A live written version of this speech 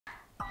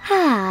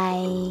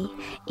Hi!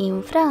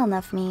 In front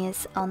of me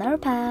is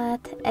Honorpad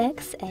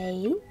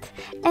X8,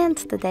 and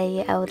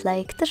today I would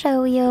like to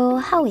show you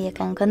how you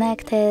can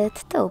connect it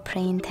to a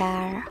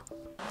printer.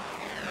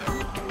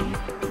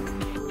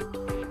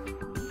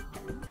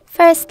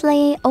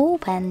 Firstly,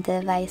 open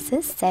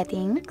Devices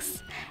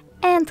Settings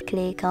and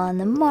click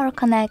on More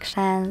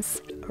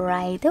Connections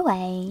right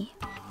away.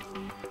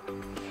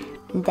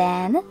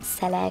 Then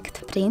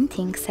select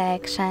Printing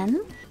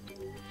section.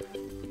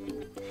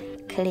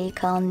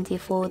 Click on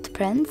Default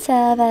Print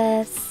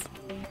Service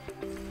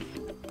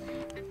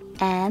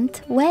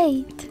and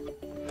wait.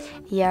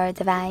 Your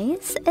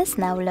device is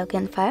now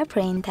looking for a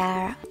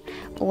printer.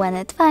 When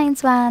it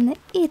finds one,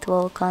 it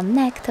will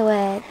connect to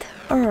it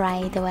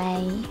right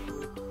away.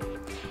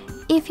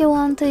 If you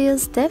want to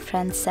use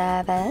different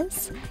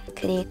service,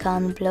 click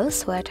on blue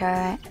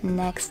sweater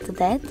next to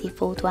the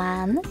default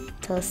one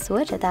to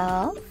switch it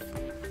off.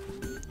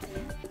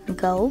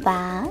 Go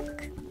back.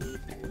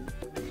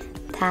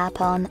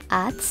 Tap on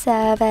Add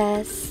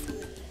Service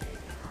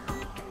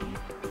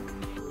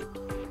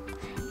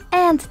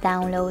and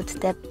download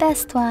the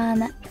best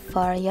one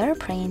for your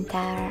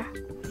printer.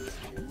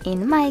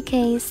 In my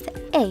case,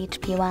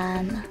 HP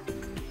one.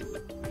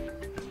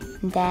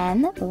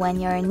 Then, when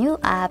your new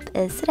app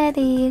is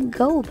ready,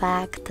 go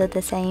back to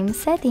the same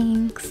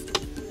settings.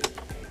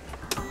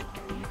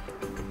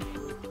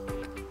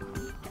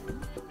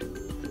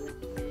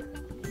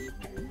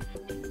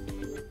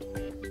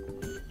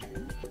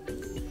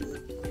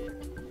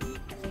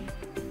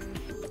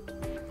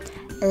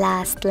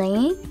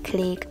 Lastly,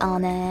 click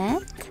on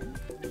it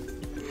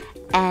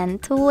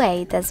and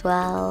wait as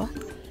well.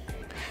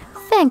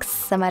 Thanks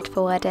so much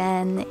for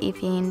watching.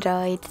 If you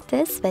enjoyed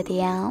this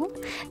video,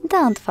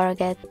 don't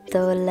forget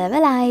to leave a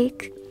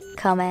like,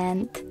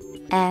 comment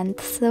and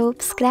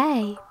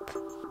subscribe.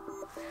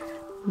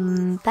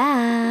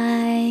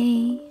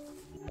 Bye!